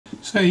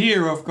So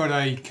here I've got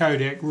a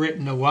Kodak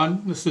Retina I.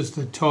 This is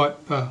the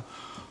type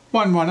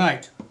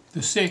 118,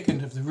 the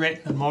second of the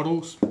Retina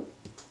models,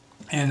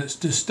 and it's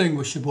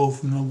distinguishable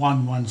from the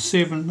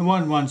 117. The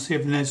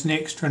 117 has an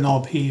extra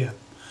knob here,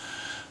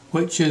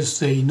 which is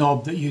the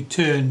knob that you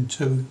turn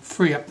to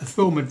free up the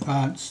film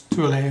advance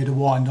to allow you to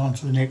wind on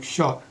to the next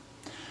shot.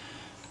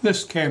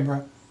 This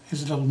camera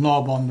has a little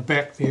knob on the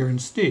back there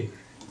instead,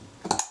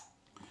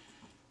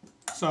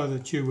 so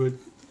that you would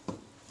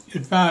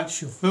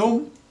advance your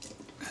film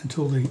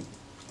until the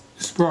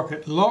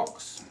sprocket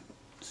locks.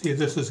 See if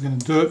this is going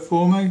to do it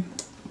for me.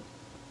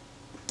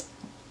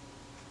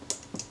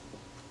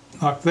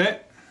 Like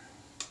that.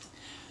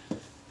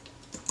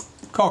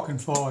 Cock and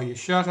fire your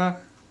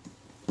shutter,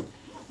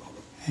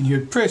 and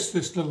you'd press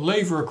this little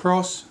lever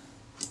across,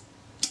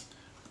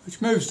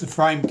 which moves the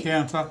frame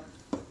counter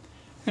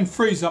and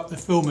frees up the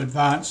film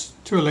advance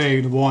to allow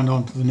you to wind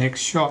on to the next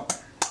shot.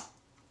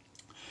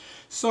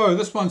 So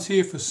this one's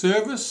here for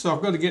service, so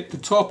I've got to get the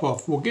top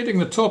off. Well, getting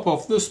the top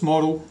off this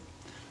model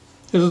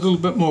is a little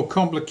bit more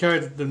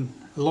complicated than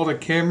a lot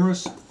of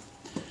cameras.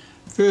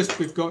 First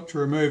we've got to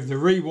remove the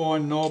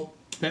rewind knob.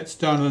 That's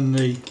done in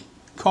the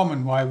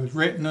common way with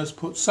Retinas.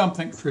 Put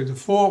something through the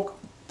fork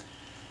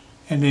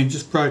and then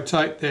just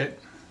rotate that,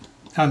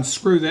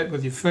 unscrew that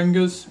with your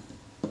fingers.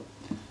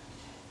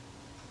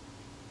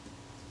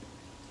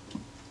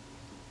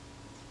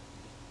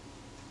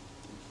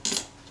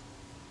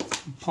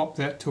 Pop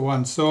that to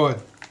one side.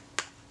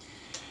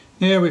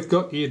 Now we've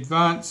got the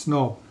advance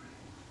knob.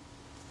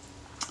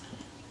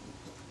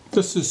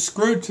 This is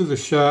screwed to the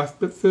shaft,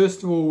 but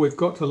first of all we've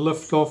got to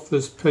lift off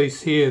this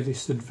piece here,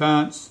 this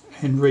advance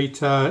and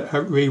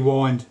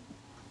rewind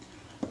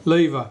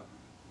lever.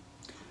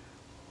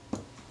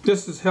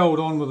 This is held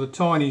on with a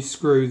tiny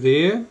screw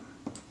there.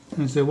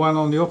 Is there one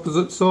on the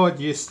opposite side?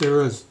 Yes, there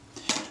is.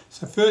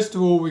 So first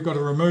of all we've got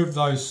to remove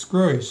those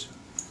screws.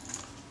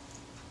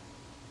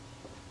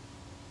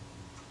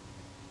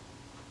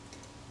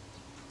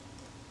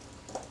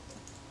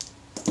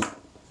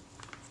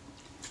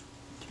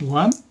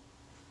 One,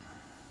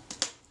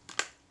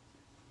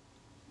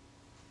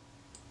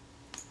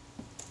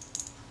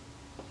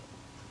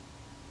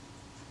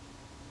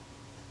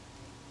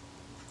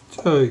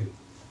 two,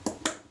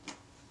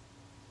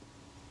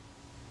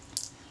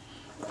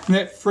 and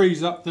that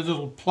frees up the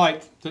little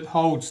plate that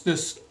holds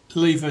this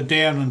lever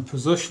down in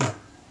position.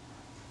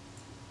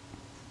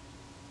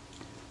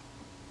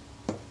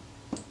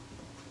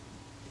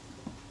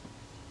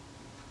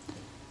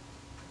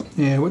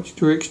 Now, which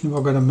direction have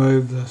I got to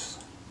move this?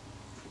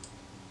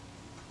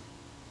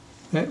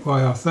 That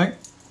way, I think.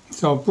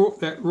 So I've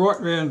brought that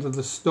right round to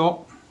the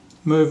stop,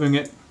 moving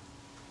it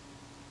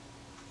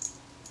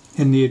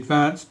in the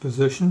advanced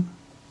position.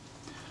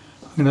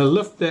 I'm going to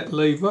lift that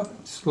lever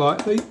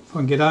slightly. If I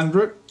can get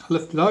under it,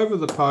 lift it over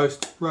the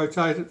post,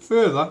 rotate it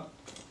further,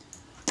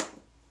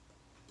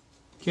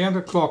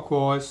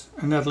 counterclockwise,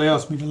 and that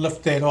allows me to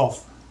lift that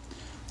off,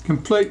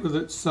 complete with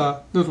its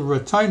little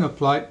retainer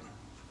plate,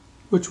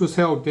 which was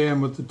held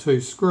down with the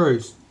two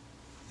screws.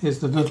 There's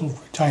the little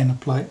retainer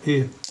plate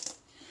there.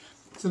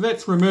 So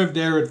that's removed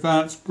our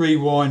advanced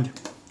rewind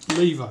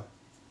lever.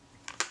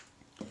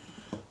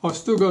 I've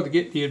still got to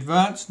get the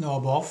advanced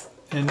knob off,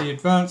 and the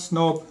advanced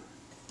knob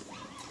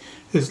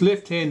is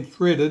left hand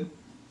threaded,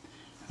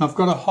 and I've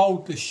got to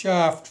hold the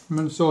shaft from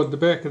inside the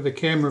back of the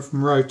camera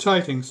from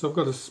rotating, so I've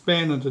got a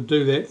spanner to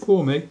do that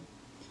for me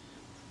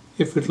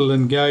if it'll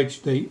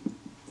engage the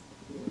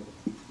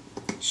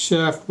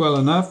shaft well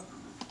enough.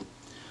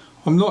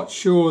 I'm not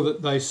sure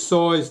that they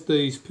sized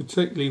these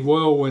particularly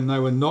well when they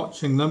were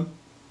notching them.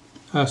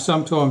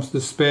 Sometimes the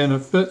spanner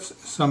fits,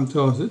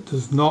 sometimes it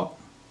does not.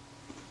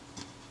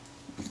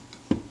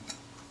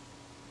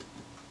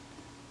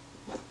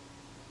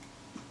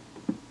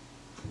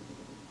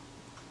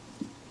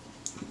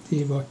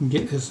 See if I can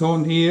get this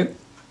on here.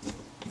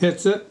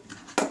 That's it.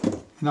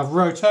 And I've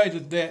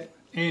rotated that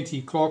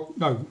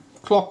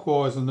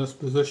clockwise in this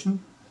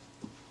position.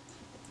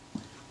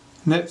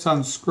 And that's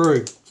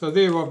unscrewed. So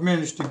there I've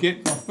managed to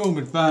get my film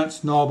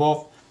advance knob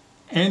off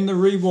and the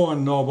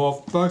rewind knob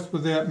off, both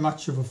without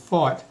much of a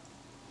fight,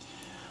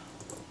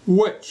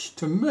 which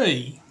to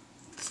me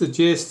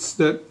suggests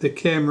that the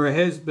camera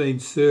has been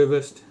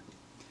serviced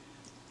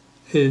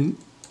in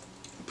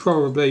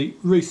probably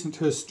recent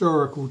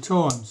historical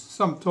times,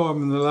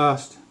 sometime in the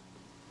last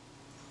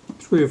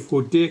 3 or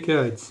 4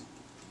 decades.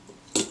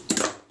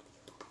 It's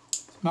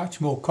much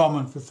more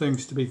common for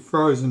things to be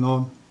frozen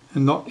on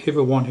and not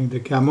ever wanting to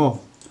come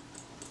off.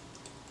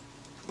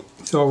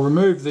 So I'll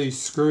remove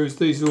these screws.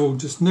 These are all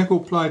just nickel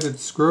plated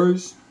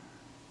screws,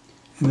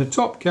 and the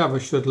top cover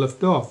should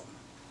lift off.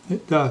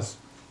 It does.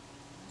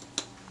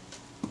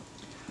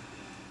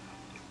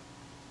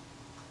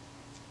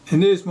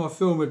 And there's my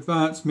film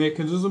advance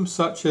mechanism,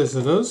 such as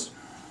it is.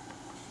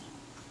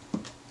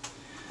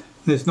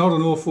 There's not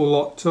an awful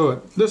lot to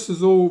it. This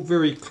is all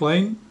very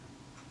clean.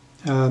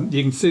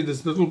 You can see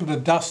there's a little bit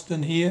of dust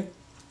in here,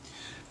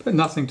 but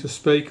nothing to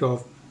speak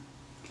of.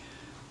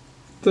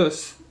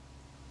 This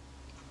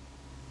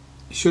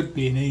should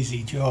be an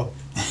easy job.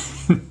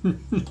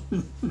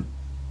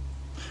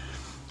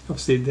 I've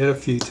said that a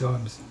few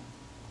times.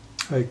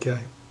 Okay.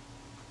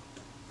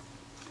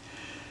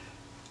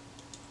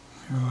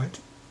 Right.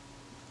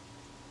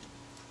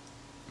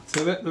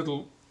 So that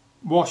little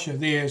washer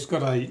there has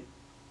got a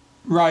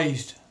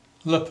raised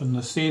lip in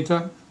the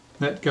centre.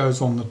 That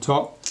goes on the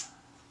top.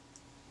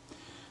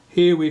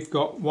 Here we've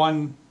got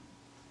one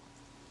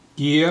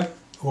gear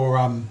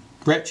or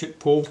ratchet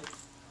pull.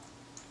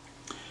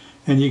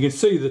 And you can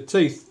see the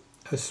teeth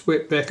are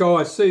swept back. Oh,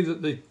 I see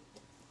that the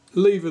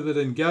lever that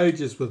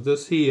engages with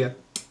this here,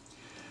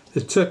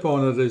 the tip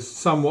on it is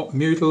somewhat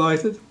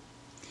mutilated.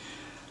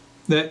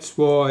 That's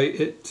why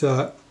it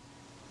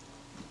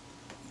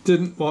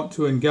didn't want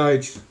to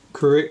engage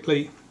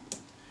correctly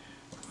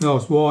when I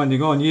was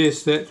winding on.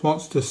 Yes, that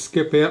wants to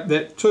skip out.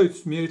 That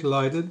tooth's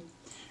mutilated.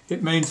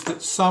 It means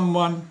that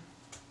someone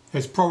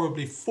has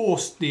probably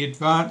forced the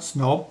advance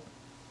knob,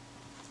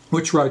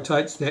 which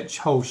rotates that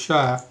whole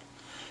shaft,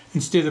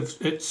 instead of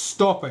it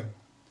stopping.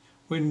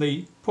 When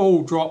the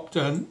pull dropped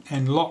in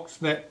and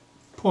locked that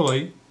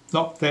pulley,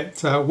 locked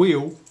that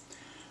wheel,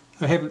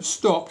 they haven't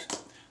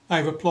stopped,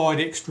 they've applied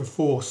extra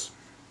force.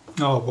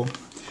 Oh well,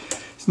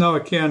 there's no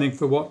accounting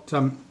for what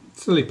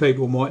silly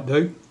people might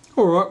do.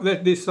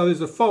 Alright, so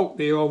there's a fault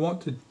there. I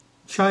want to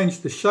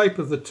change the shape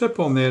of the tip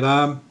on that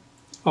arm.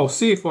 I'll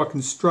see if I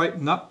can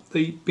straighten up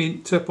the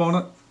bent tip on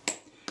it.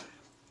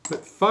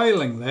 But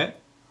failing that,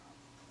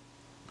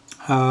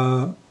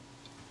 I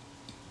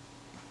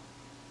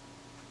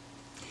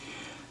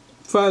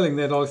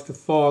have to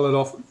file it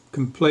off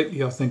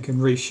completely, I think,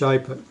 and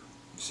reshape it.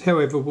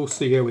 However, we'll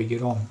see how we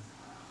get on.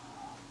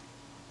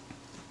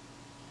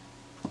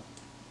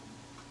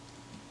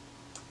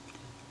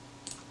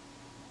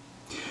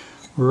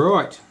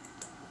 Right.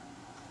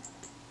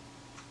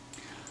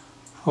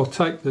 I'll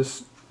take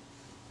this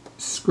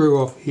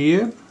screw off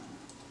here.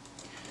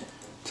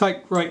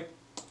 Take great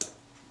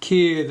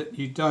care that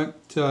you don't,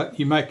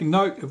 you make a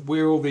note of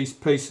where all these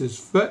pieces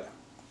fit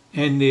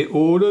and their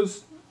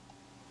orders,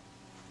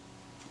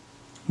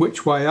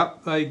 which way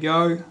up they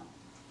go.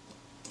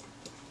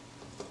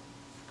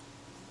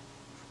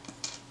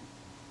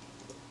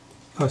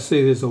 I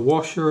see there's a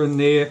washer in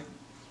there.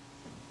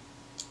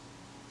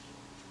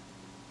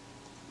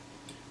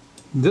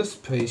 This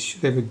piece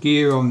should have a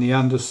gear on the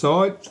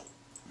underside.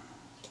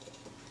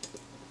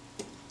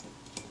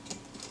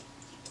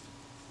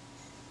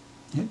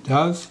 It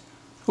does.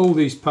 All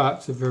these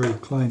parts are very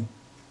clean.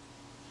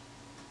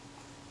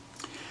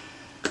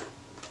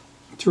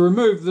 To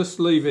remove this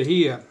lever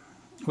here,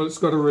 well, it's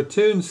got a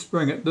return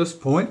spring at this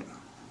point,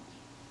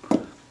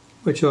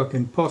 which I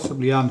can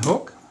possibly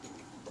unhook.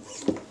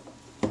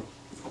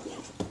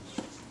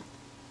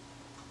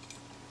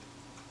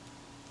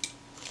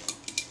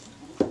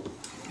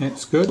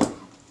 That's good.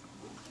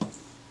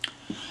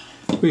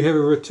 We have a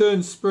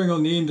return spring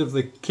on the end of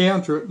the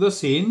counter at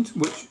this end,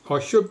 which I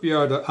should be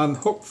able to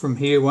unhook from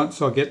here once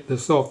I get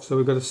this off. So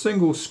we've got a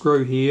single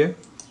screw here.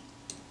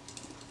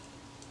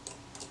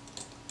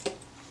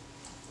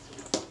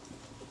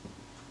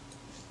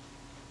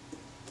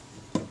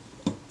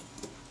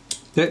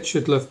 That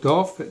should lift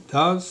off. It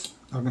does.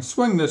 I can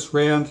swing this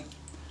round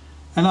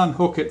and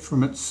unhook it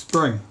from its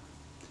spring.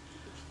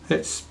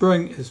 That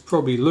spring is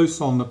probably loose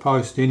on the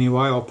post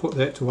anyway. I'll put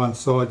that to one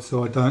side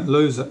so I don't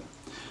lose it.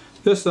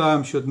 This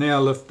arm should now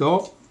lift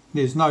off.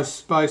 There's no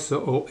spacer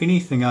or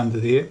anything under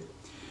there.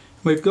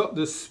 We've got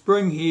this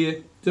spring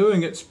here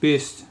doing its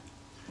best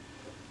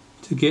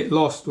to get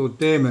lost or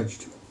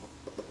damaged.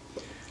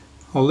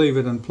 I'll leave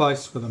it in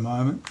place for the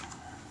moment.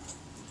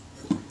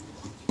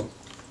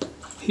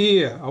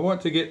 Here, I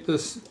want to get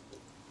this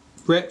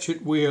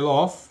ratchet wheel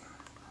off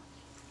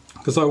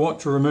because I want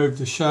to remove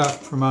the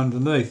shaft from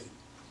underneath.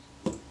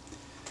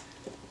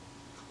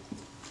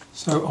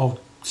 So I'll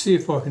see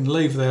if I can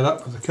lever that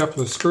up with a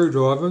couple of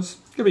screwdrivers.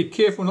 Got to be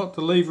careful not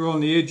to lever on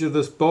the edge of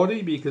this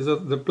body because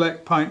the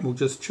black paint will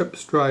just chip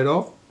straight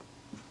off.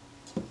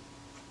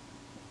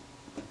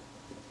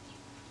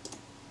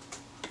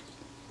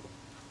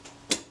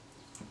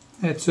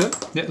 That's it.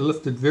 That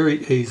lifted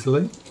very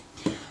easily.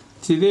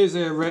 See, there's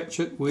our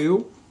ratchet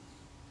wheel.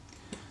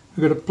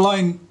 We've got a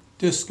plain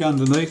disc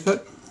underneath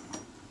it.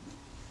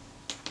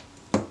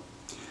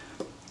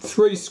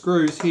 3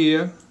 screws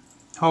here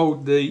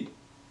hold the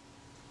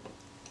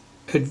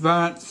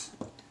advance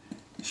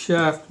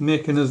shaft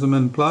mechanism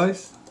in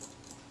place,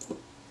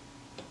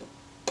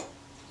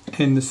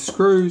 and the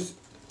screws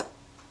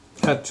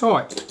are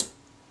tight.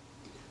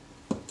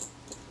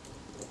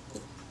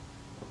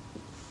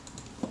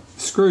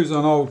 Screws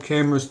on old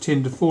cameras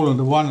tend to fall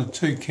into one or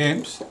two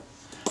camps.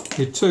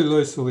 They're too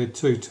loose or they're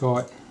too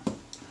tight.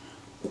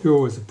 They're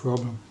always a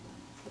problem.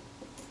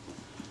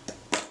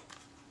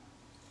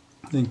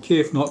 Then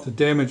careful not to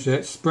damage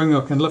that spring. I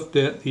can lift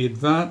out the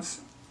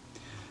advance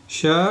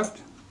shaft.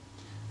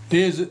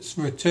 There's its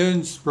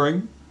return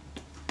spring.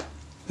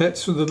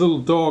 That's for the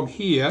little dog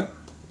here,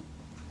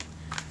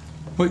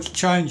 which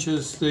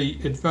changes the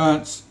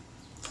advance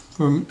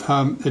from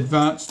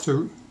advance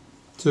to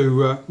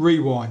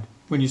rewind.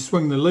 When you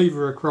swing the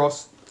lever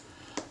across,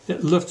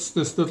 it lifts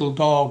this little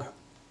dog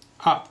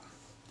up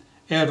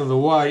out of the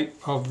way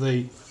of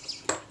the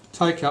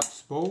take-up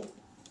spool,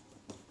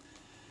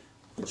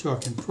 which I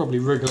can probably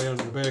wriggle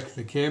out of the back of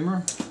the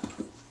camera.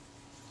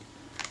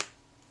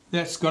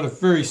 That's got a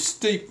very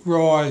steep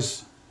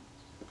rise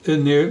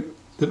in there,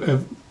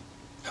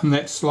 on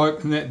that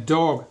slope, and that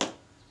dog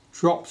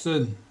drops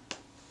in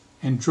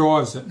and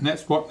drives it, and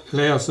that's what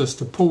allows us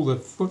to pull the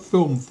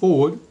film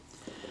forward.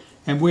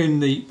 And when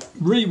the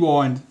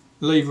rewind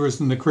lever is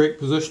in the correct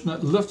position,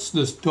 it lifts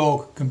this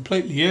dog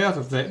completely out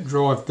of that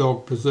drive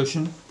dog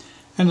position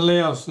and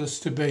allows this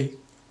to be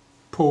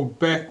pulled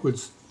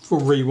backwards for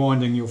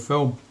rewinding your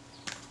film.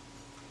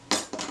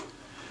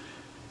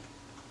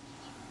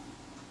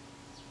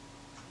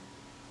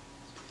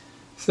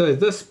 So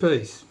this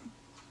piece,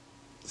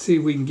 see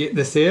if we can get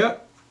this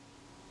out.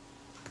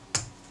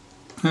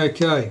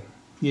 Okay,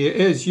 yeah,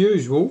 as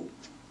usual,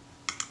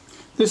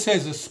 this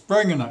has a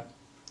spring in it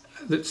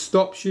that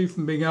stops you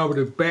from being able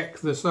to back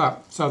this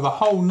up. So the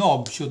whole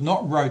knob should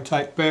not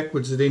rotate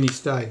backwards at any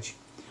stage,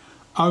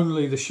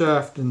 only the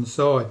shaft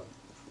inside.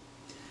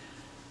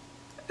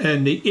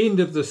 And the end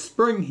of the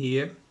spring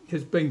here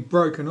has been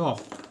broken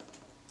off.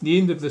 The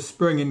end of the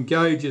spring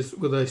engages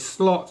with a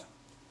slot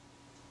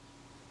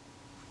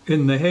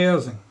in the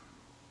housing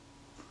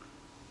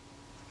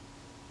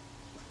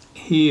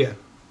here,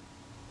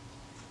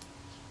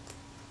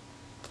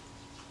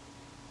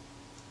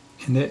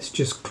 and that's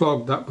just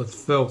clogged up with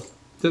filth.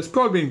 That's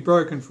probably been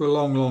broken for a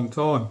long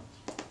time.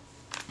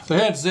 So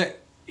how does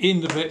that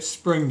end of that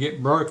spring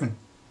get broken?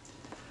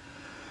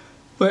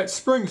 Well, that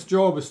spring's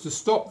job is to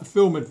stop the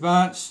film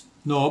advance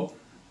knob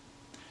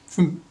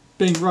from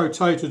being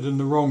rotated in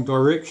the wrong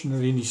direction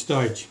at any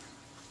stage.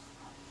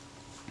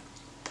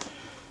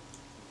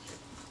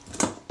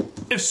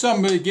 If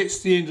somebody gets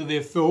to the end of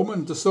their film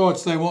and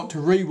decides they want to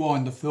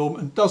rewind the film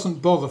and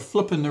doesn't bother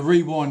flipping the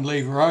rewind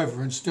lever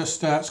over and just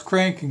starts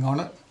cranking on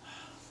it,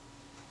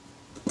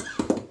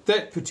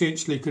 that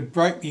potentially could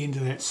break the end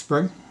of that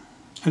spring.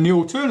 And the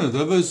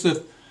alternative is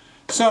if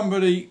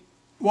somebody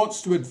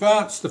wants to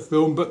advance the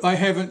film but they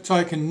haven't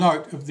taken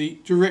note of the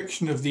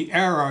direction of the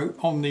arrow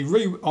on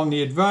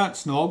the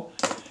advance knob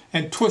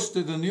and twist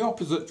it in the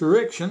opposite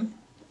direction,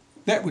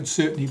 that would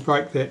certainly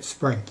break that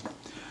spring.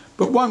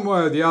 But one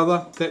way or the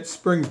other, that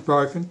spring's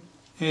broken,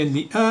 and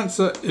the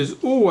answer is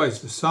always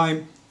the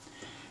same.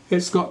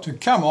 It's got to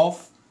come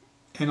off,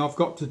 and I've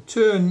got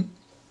to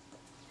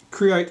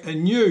create a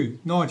new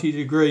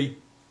 90-degree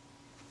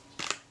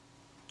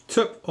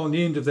tip on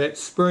the end of that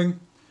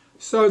spring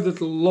so that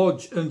it'll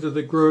lodge into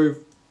the groove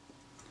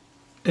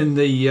in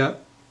the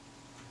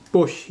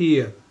bush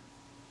here.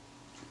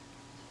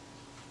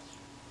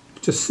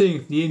 Just seeing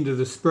if the end of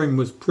the spring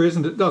was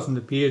present. It doesn't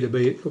appear to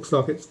be. It looks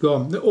like it's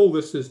gone. All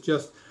this is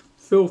just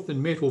filth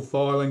and metal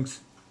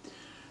filings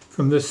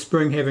from this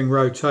spring having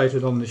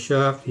rotated on the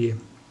shaft here.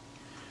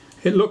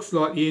 It looks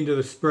like the end of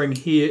the spring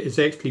here is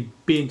actually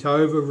bent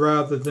over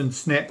rather than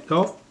snapped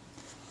off.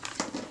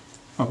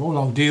 Well,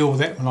 I'll deal with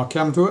that when I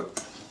come to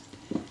it.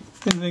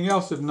 Anything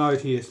else of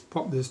note here?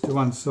 Pop this to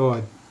one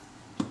side.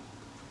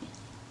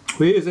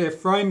 Here's our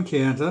frame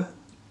counter.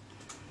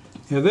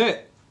 Now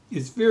that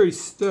is very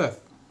stiff,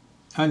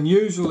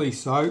 unusually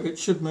so. It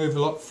should move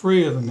a lot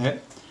freer than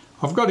that.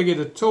 I've got to get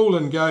a tool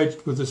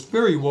engaged with this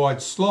very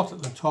wide slot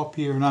at the top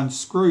here and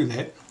unscrew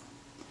that.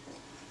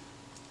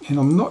 And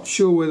I'm not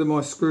sure whether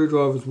my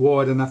screwdriver is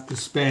wide enough to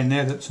span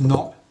that. It's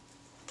not.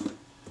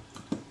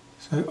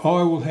 So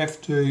I will have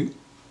to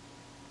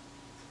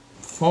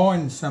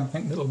find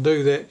something that'll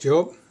do that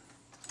job.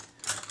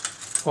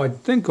 I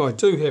think I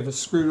do have a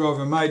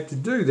screwdriver made to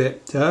do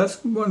that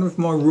task. I wonder if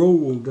my rule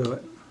will do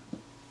it.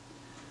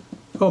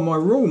 Oh, my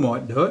rule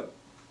might do it.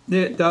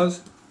 There it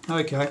does.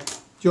 Okay,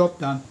 job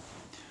done.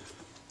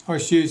 I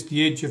just used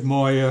the edge of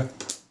my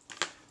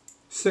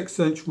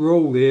 6-inch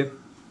rule there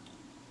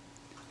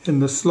in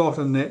the slot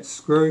in that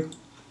screw.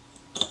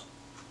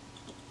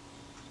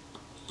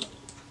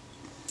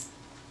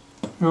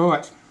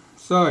 Right,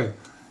 so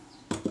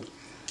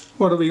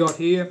what have we got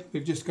here?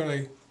 We've just got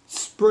a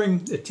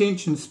spring, a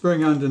tension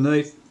spring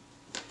underneath.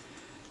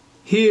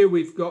 Here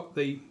we've got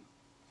the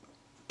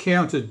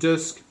counter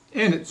disc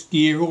and its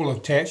gear all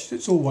attached.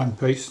 It's all one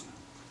piece.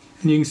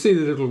 And you can see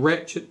the little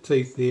ratchet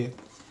teeth there.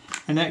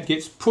 And that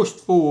gets pushed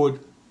forward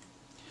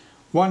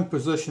one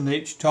position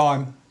each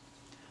time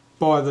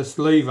by this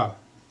lever.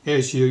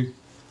 As you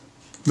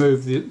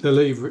move the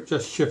lever, it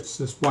just shifts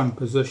this one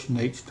position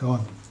each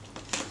time.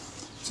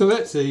 So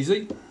that's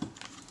easy.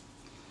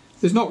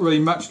 There's not really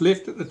much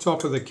left at the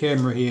top of the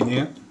camera here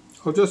now.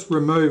 I'll just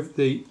remove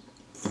the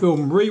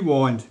film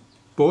rewind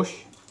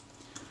bush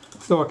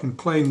so I can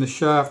clean the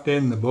shaft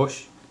and the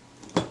bush.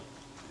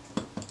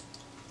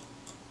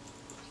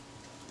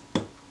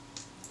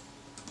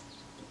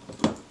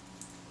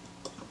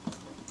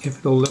 If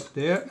it'll lift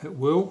out, it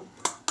will.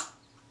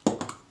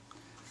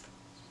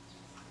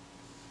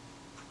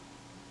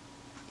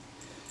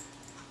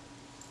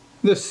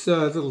 This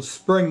little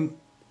spring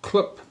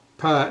clip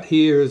part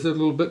here is a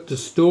little bit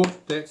distorted.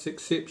 That's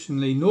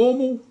exceptionally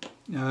normal.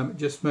 It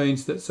just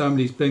means that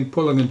somebody's been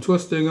pulling and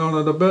twisting on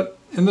it a bit,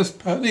 and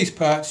these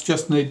parts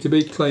just need to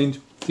be cleaned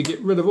to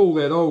get rid of all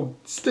that old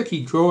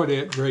sticky dried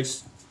out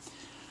grease.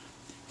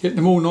 Get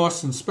them all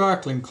nice and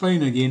sparkling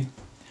clean again,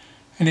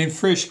 and then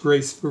fresh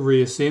grease for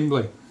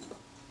reassembly.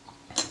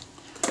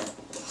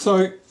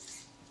 So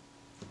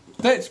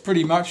that's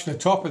pretty much the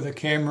top of the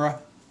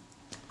camera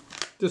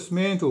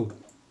dismantled.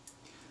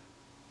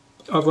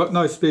 I've got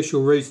no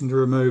special reason to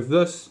remove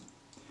this.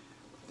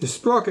 The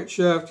sprocket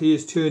shaft here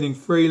is turning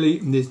freely,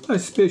 and there's no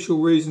special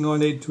reason I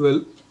need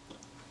to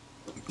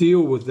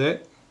deal with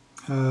that.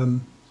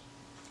 To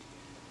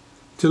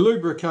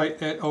lubricate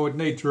that, I would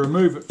need to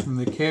remove it from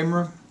the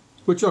camera,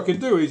 which I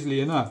could do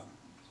easily enough.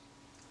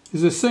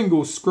 There's a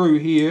single screw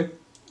here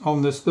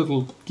on this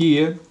little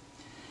gear.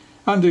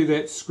 Undo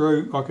that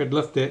screw, I could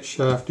lift that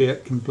shaft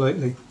out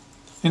completely.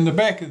 In the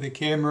back of the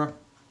camera,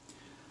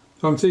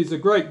 so I can see there's a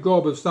great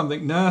gob of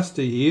something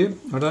nasty here.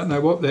 I don't know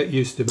what that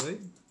used to be.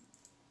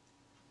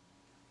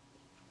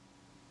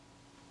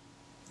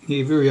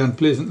 Yeah, very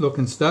unpleasant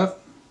looking stuff.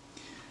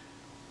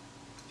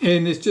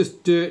 And there's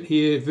just dirt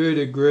here,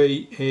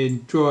 verdigris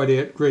and dried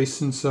out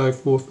grease and so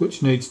forth,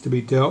 which needs to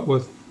be dealt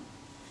with.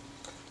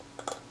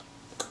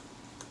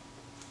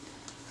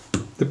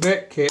 The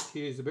back cap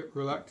here is a bit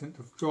reluctant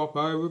to drop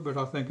over, but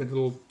I think a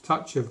little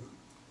touch of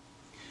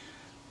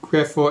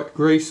graphite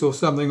grease or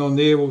something on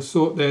there will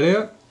sort that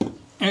out.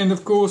 And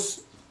of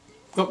course,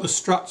 got the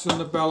struts and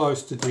the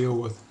bellows to deal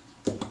with.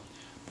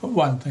 But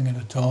one thing at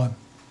a time.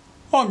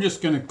 I'm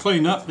just going to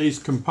clean up these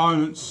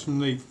components from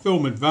the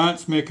film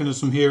advance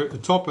mechanism here at the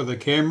top of the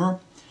camera.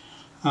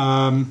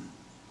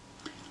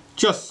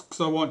 Just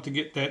because I want to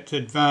get that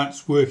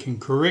advance working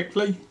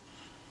correctly.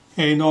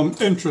 And I'm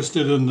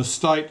interested in the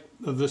state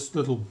of this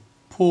little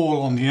pawl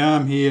on the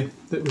arm here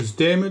that was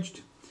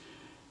damaged.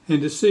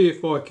 And to see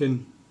if I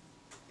can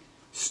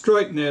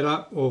straighten that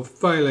up, or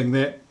failing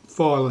that,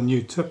 file a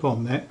new tip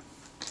on that.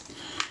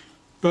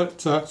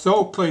 But so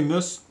I'll clean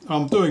this.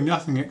 I'm doing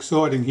nothing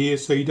exciting here,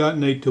 so you don't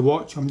need to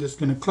watch. I'm just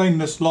going to clean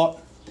this lot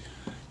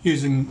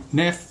using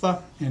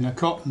naphtha and a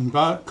cotton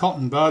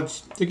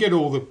buds to get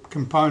all the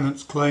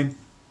components clean,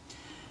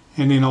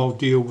 and then I'll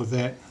deal with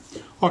that.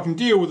 I can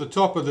deal with the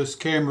top of this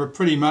camera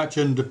pretty much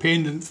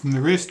independent from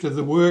the rest of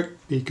the work,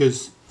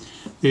 because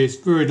there's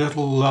very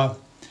little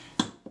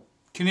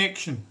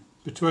connection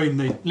between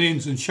the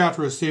lens and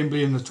shutter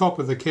assembly and the top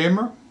of the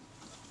camera.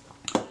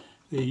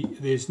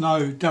 There's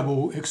no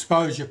double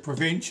exposure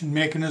prevention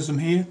mechanism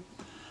here.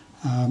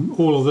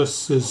 All of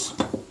this is,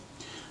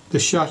 the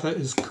shutter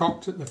is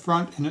cocked at the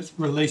front and it's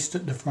released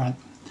at the front,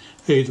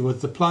 either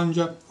with the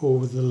plunger or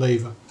with the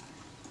lever.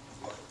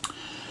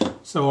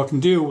 So I can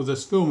deal with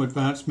this film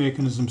advance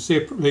mechanism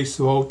separately,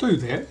 so I'll do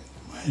that,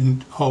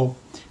 and I'll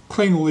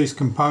clean all these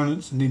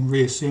components and then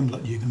reassemble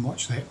it. You can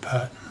watch that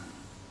part.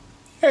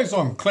 As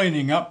I'm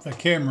cleaning up the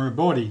camera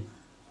body,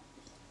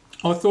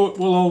 I thought,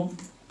 well, I'll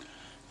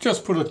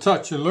just put a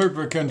touch of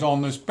lubricant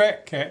on this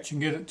back catch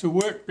and get it to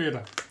work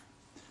better.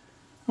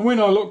 And when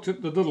I looked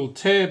at the little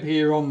tab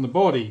here on the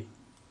body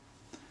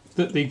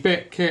that the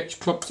back catch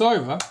clips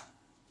over,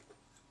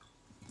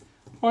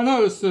 I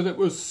noticed that it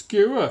was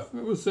skewer.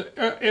 It was at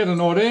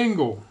an odd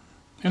angle,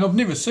 and I've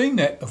never seen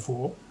that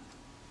before.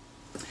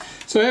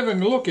 So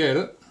having a look at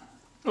it,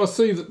 I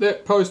see that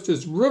that post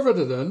is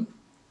riveted in,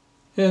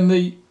 and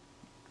the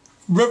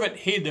rivet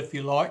head, if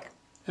you like,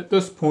 at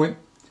this point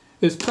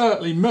is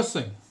partly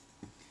missing.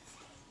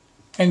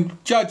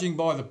 And judging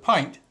by the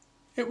paint,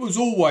 it was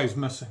always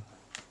missing.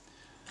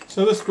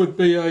 So this would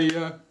be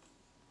a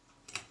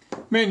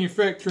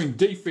manufacturing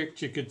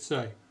defect, you could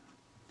say.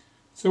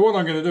 So what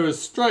I'm going to do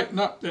is straighten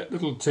up that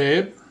little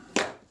tab,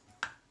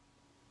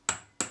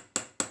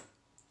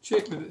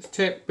 check that it's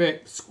tapped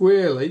back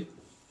squarely.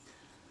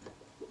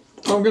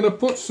 I'm going to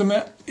put some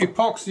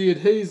epoxy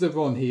adhesive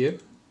on here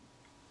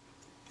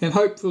and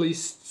hopefully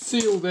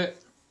seal that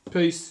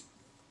piece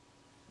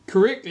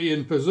correctly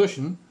in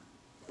position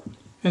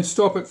and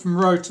stop it from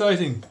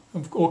rotating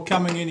or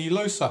coming any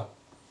looser.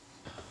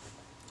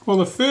 Well,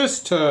 the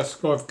first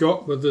task I've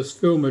got with this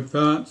film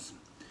advance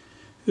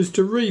is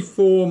to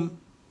reform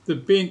the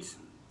bent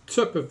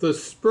tip of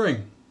this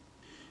spring.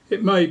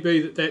 It may be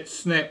that that's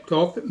snapped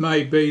off, it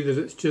may be that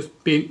it's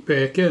just bent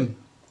back in.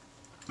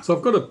 So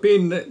I've got to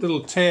bend that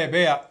little tab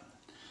out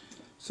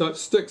so it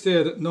sticks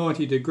out at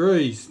 90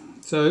 degrees.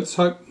 So let's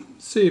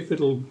see if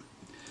it'll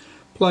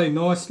play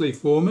nicely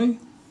for me.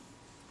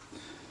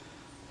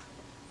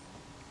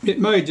 It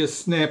may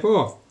just snap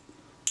off.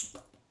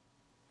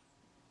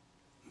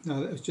 No,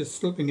 that was just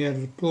slipping out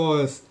of the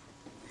pliers.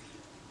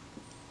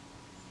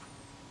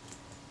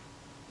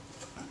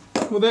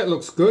 Well, that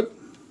looks good.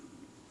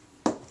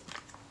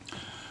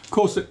 Of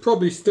course, it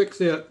probably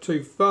sticks out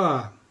too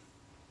far.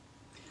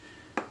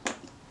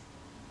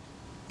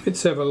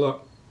 Let's have a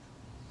look.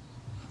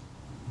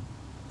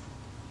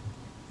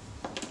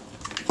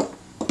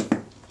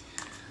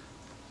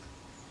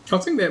 I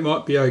think that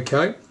might be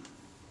okay.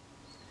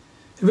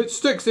 If it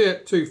sticks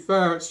out too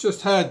far, it's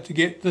just hard to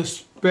get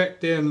this back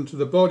down into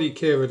the body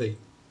cavity.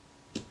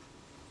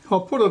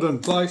 I'll put it in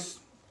place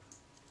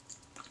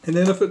and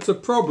then if it's a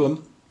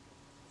problem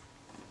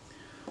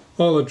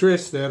I'll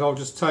address that. I'll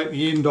just take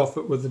the end off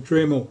it with the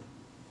Dremel.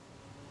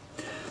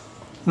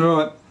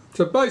 Right,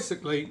 so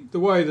basically the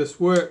way this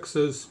works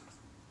is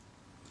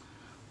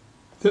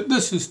that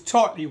this is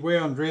tightly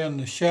wound round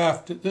the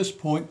shaft at this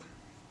point,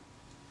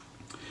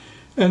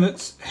 and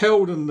it's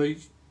held in the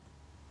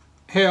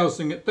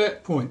housing at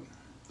that point.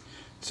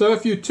 So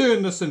if you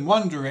turn this in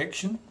one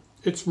direction,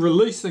 it's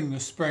releasing the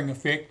spring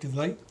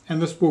effectively,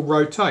 and this will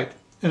rotate.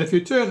 And if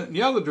you turn it in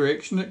the other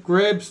direction, it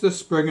grabs the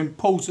spring and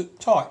pulls it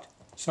tight,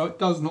 so it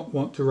does not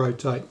want to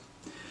rotate.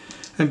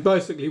 And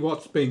basically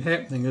what's been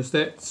happening is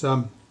that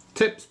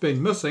tip's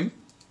been missing,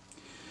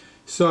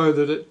 so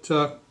that it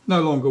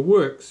no longer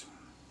works.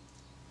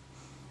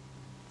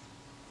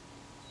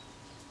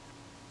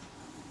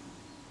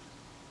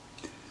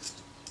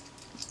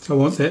 So I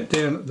want that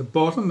down at the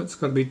bottom. It's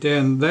got to be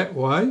down that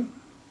way.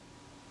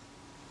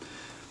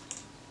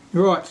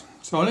 Right,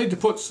 so I need to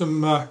put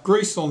some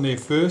grease on there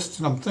first,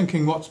 and I'm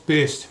thinking what's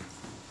best.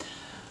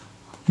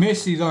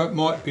 Messy though it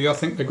might be, I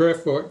think the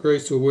graphite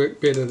grease will work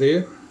better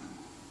there.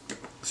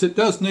 So it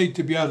does need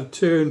to be able to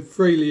turn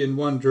freely in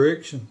one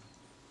direction.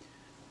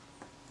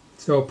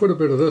 So I'll put a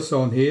bit of this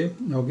on here,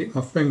 and I'll get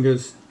my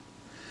fingers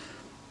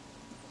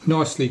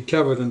nicely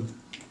covered in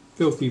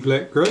filthy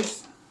black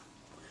grease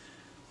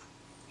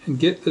and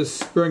get this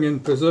spring in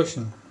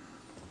position.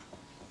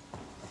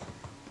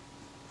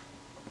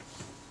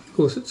 Of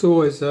course, it's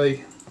always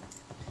a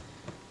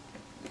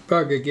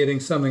bugger getting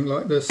something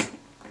like this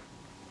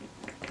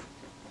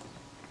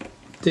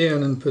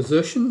down in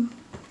position.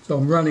 So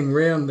I'm running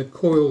round the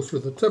coils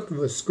with the tip of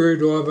a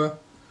screwdriver,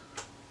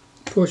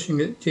 pushing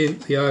it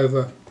gently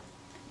over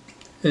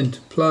into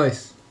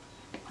place.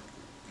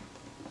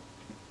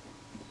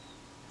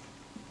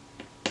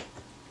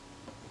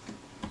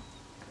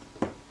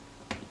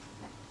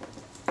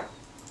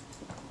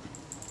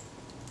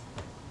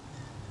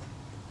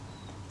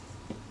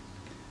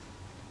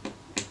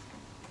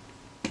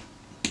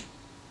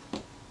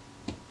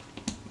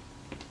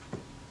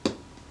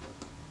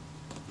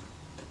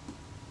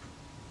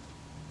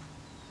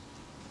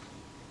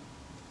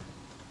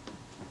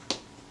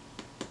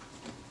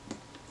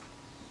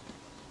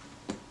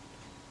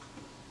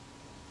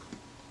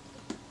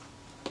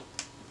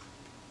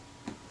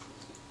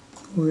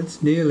 Well,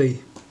 it's nearly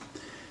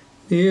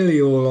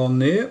all on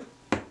there.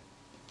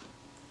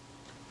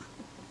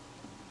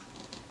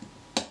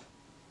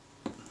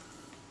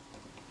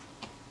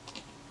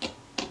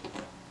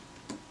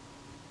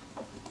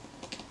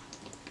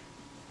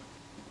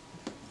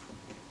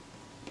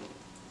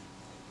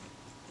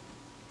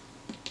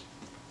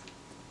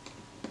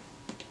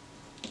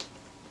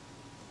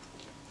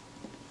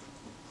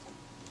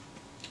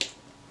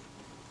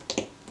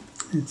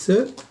 That's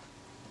it.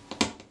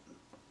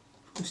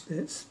 Push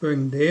that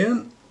spring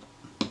down.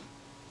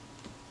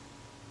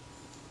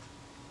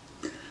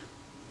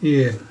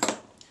 Yeah.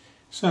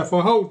 So if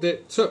I hold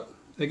that tip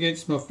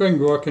against my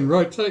finger, I can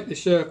rotate the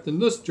shaft in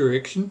this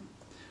direction,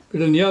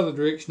 but in the other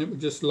direction it would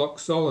just lock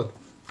solid.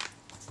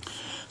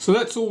 So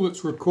that's all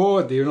that's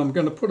required there, and I'm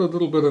going to put a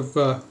little bit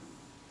of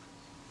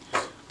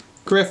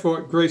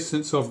graphite grease,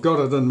 since I've got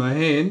it in my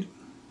hand,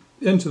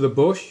 into the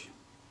bush.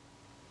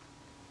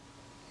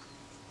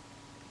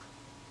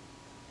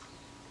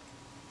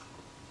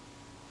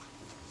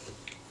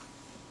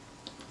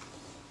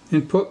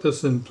 And put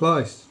this in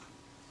place.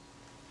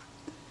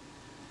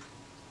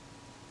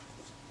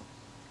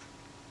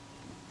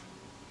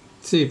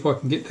 See if I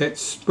can get that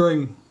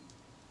spring,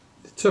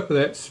 the tip of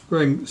that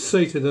spring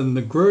seated in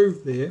the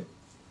groove there.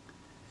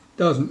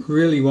 Doesn't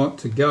really want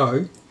to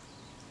go.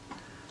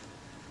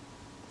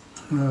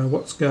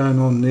 What's going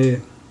on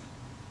there?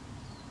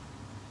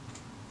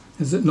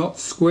 Is it not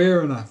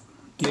square enough?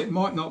 Yeah, it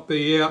might not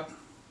be out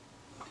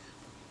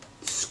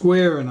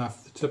square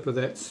enough, tip of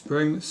that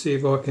spring. Let's see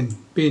if I can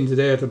bend it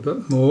out a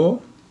bit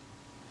more.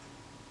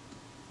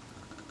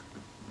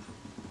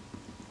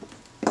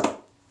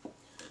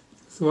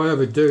 So if I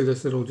overdo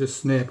this, it'll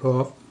just snap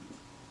off.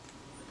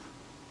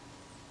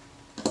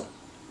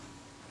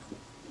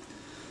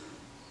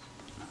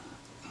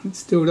 It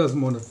still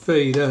doesn't want to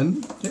feed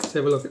in. Let's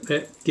have a look at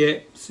that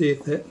gap, see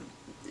if that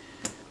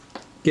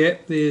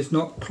gap there's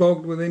not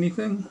clogged with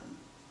anything.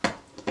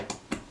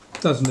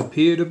 Doesn't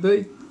appear to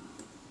be.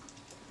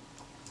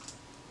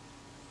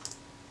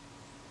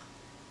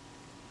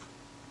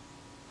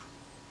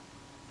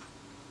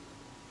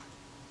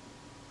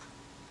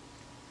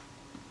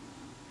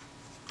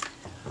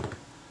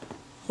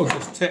 I'll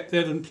just tap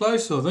that in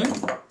place, I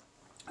think.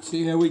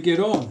 See how we get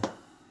on.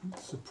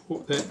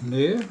 Support that in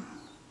there.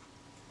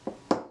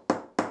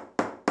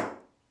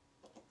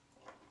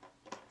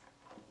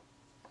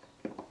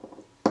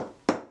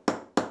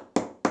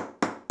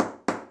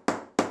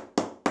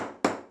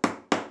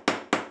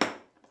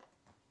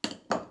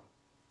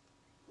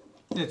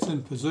 That's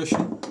in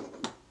position.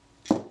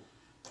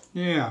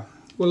 Now,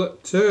 will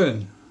it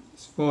turn?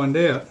 Let's find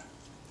out.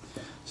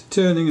 It's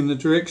turning in the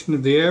direction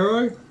of the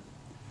arrow.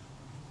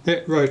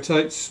 That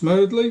rotates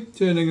smoothly,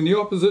 turning in the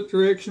opposite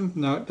direction.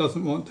 No, it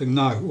doesn't want to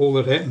know. All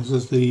that happens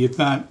is the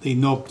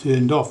knob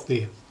turned off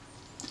there.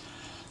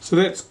 So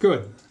that's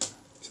good.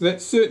 So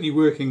that's certainly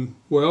working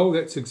well.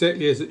 That's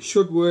exactly as it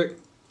should work.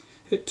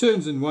 It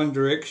turns in one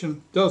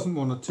direction, doesn't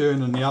want to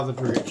turn in the other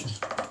direction.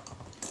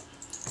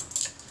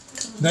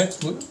 That's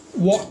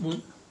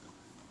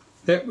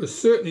that was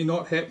certainly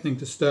not happening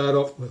to start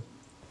off with.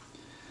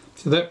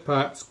 So that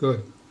part's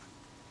good.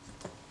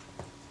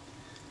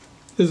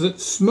 Is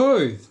it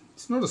smooth?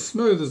 It's not as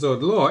smooth as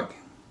I'd like.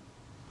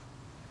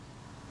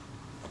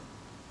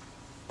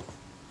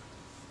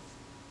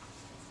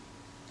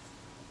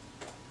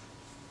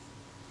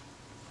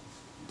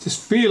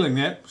 Just feeling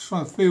that, just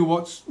trying to feel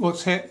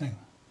what's happening.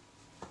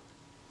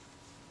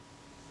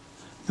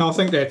 No, I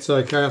think that's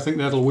okay. I think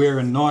that'll wear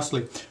in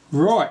nicely.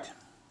 Right,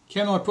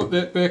 can I put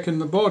that back in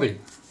the body?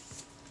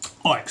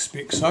 I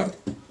expect so.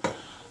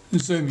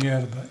 Zoom you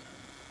out a bit.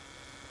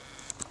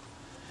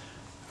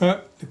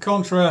 The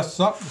contrast's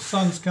up, the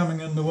sun's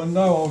coming in the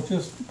window. I'll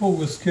just pull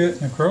this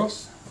curtain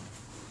across.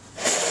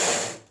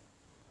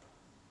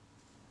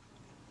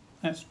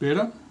 That's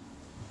better.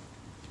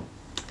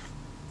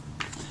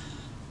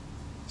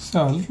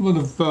 So a little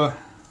bit of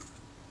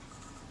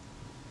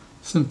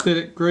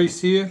synthetic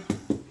grease here,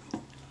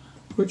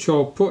 which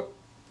I'll put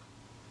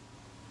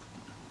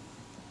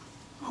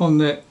on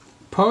that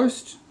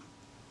post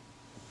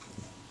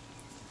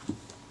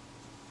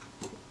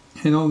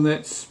and on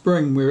that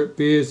spring where it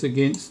bears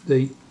against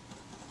the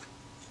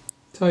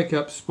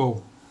take-up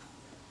spool.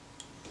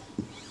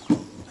 And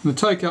the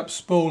take-up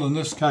spool in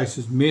this case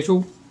is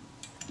metal.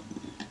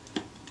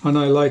 I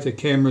know later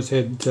cameras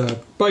had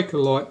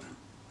Bakelite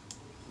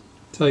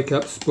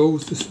take-up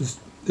spools.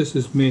 This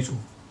is metal.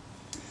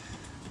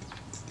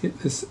 Let's get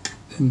this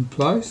in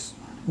place.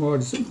 Why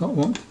does it not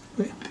want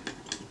to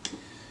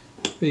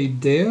be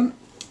down?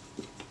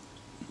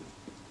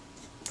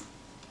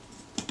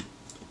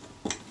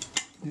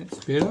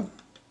 That's better.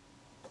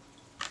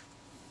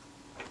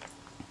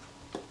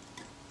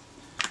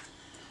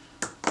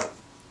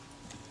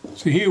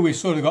 So here we've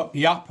sort of got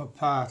the upper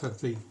part of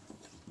the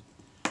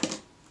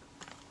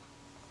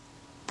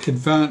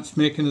advanced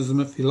mechanism,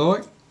 if you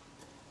like.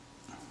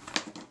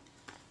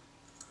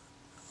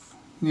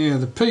 Now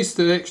the piece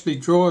that actually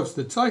drives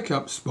the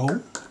take-up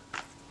spool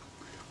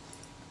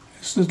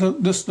is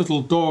this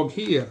little dog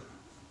here.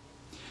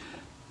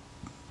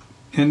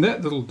 And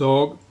that little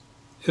dog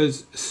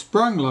is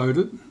sprung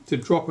loaded to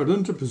drop it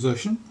into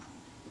position,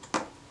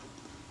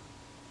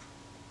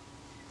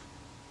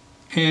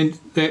 and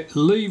that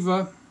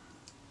lever,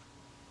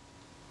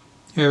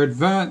 our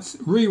advanced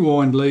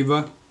rewind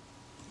lever,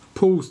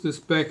 pulls this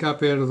back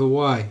up out of the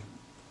way.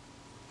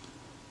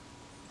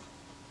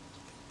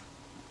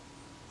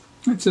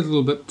 It's a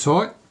little bit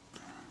tight.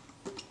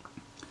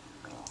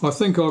 I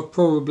think I've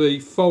probably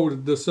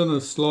folded this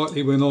in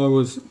slightly when I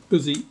was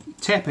busy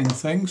tapping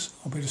things.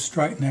 I'll better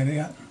straighten that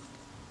out.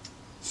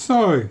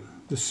 So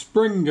the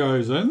spring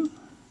goes in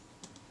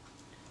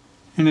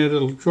and our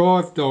little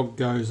drive dog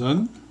goes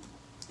in,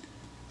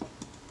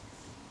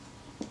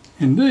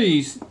 and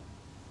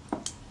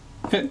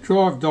that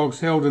drive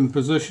dog's held in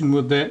position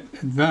with that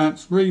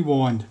advanced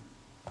rewind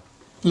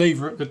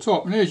lever at the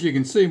top, and as you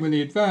can see, when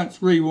the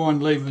advanced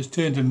rewind lever is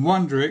turned in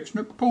one direction,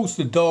 it pulls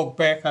the dog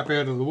back up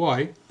out of the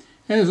way,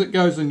 and as it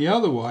goes in the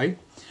other way,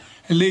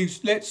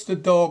 it lets the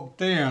dog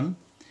down,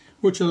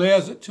 which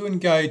allows it to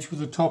engage with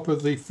the top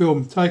of the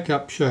film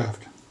take-up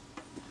shaft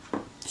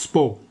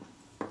spool.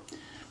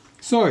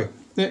 So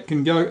that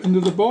can go into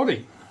the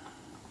body.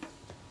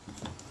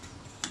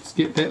 Let's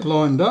get that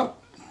lined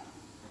up,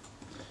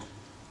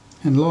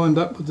 and lined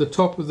up with the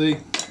top of the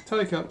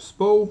take-up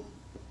spool.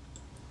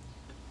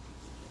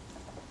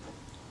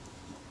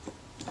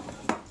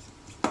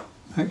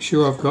 Make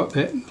sure I've got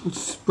that little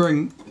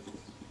spring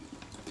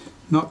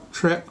not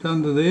trapped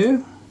under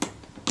there.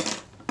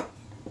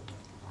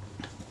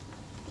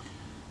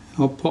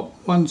 I'll pop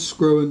one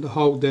screw in to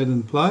hold that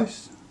in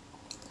place.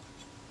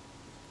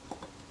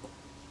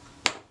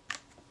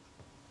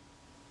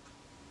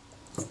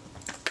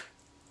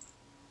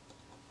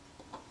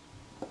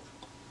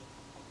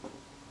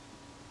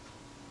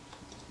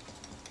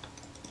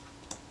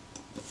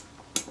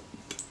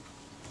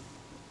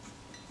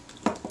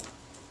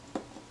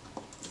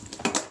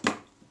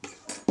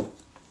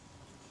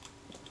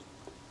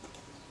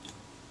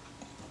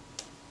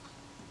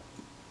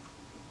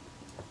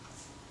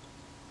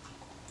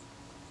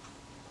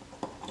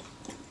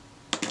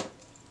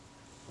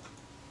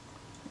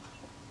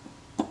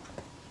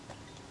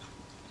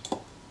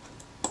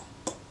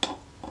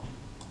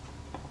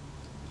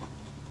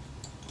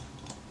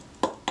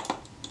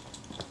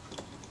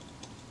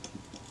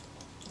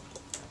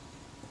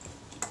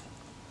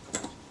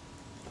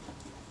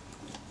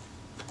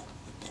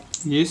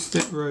 Yes,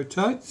 that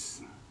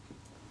rotates.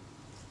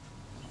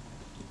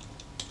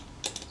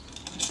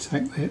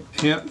 Take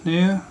that out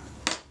now.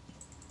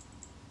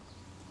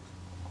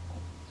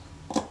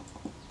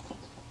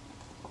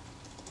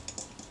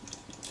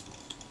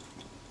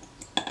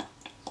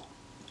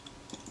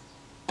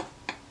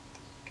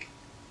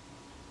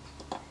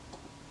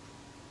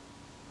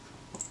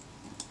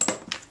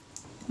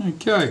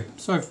 Okay,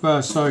 so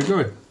far so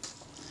good.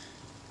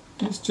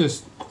 Let's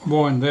just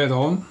wind that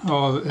on.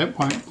 Oh, that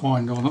won't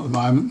wind on at the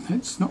moment.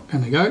 It's not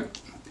going to go.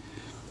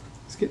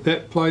 Let's get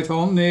that plate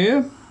on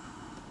there.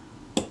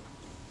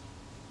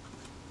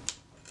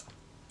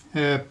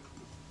 Our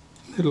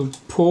little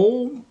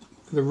pawl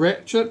for the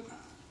ratchet.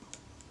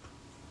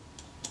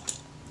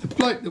 The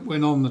plate that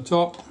went on the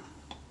top.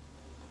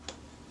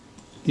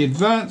 The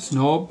advance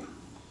knob.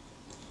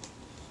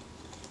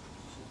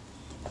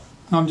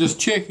 I'm just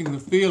checking the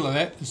feel of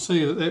that to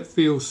see that that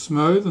feels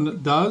smooth, and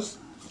it does.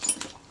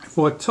 If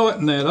I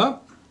tighten that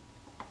up,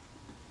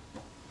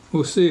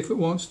 we'll see if it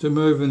wants to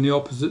move in the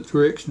opposite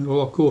direction.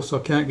 Well, of course I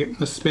can't get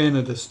the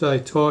spanner to stay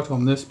tight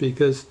on this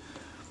because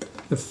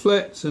the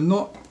flats are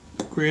not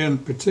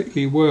ground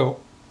particularly well.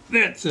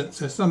 That's it,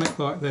 so something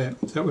like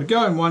that. So it would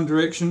go in one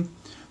direction,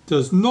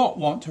 does not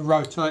want to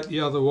rotate the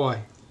other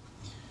way.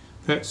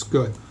 That's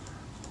good.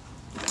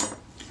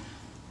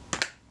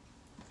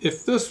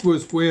 If this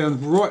was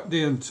wound right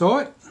down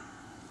tight,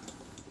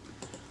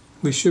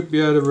 we should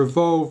be able to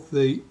revolve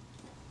the,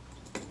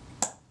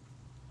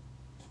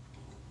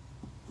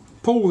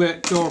 pull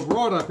that dog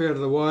right up out of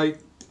the way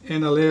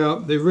and allow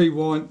the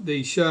rewind,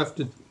 the shaft,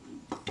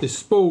 the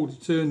spool to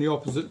turn the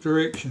opposite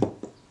direction.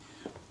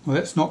 Well,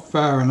 that's not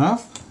far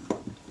enough.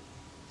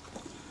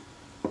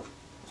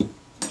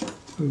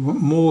 We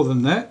want more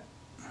than that.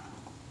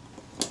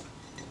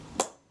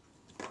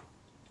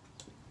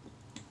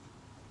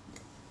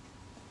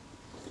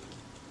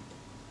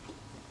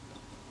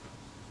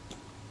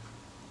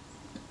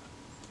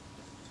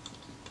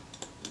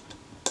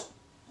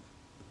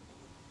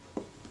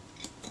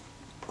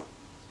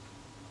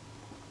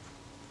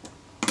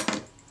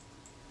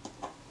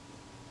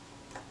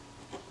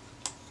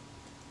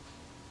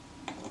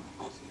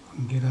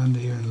 Get under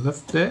here and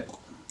lift that.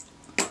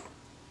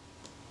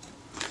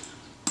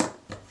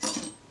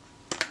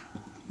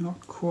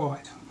 Not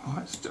quite. Right,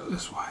 let's do it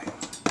this way.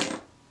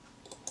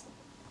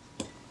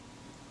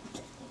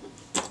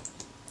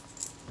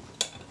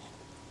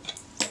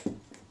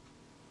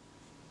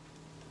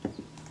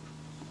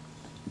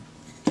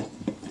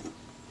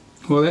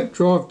 Well, that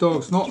drive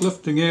dog's not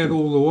lifting out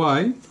all the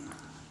way,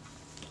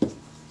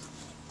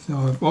 so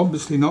I've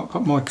obviously not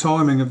got my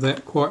timing of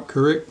that quite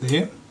correct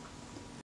there.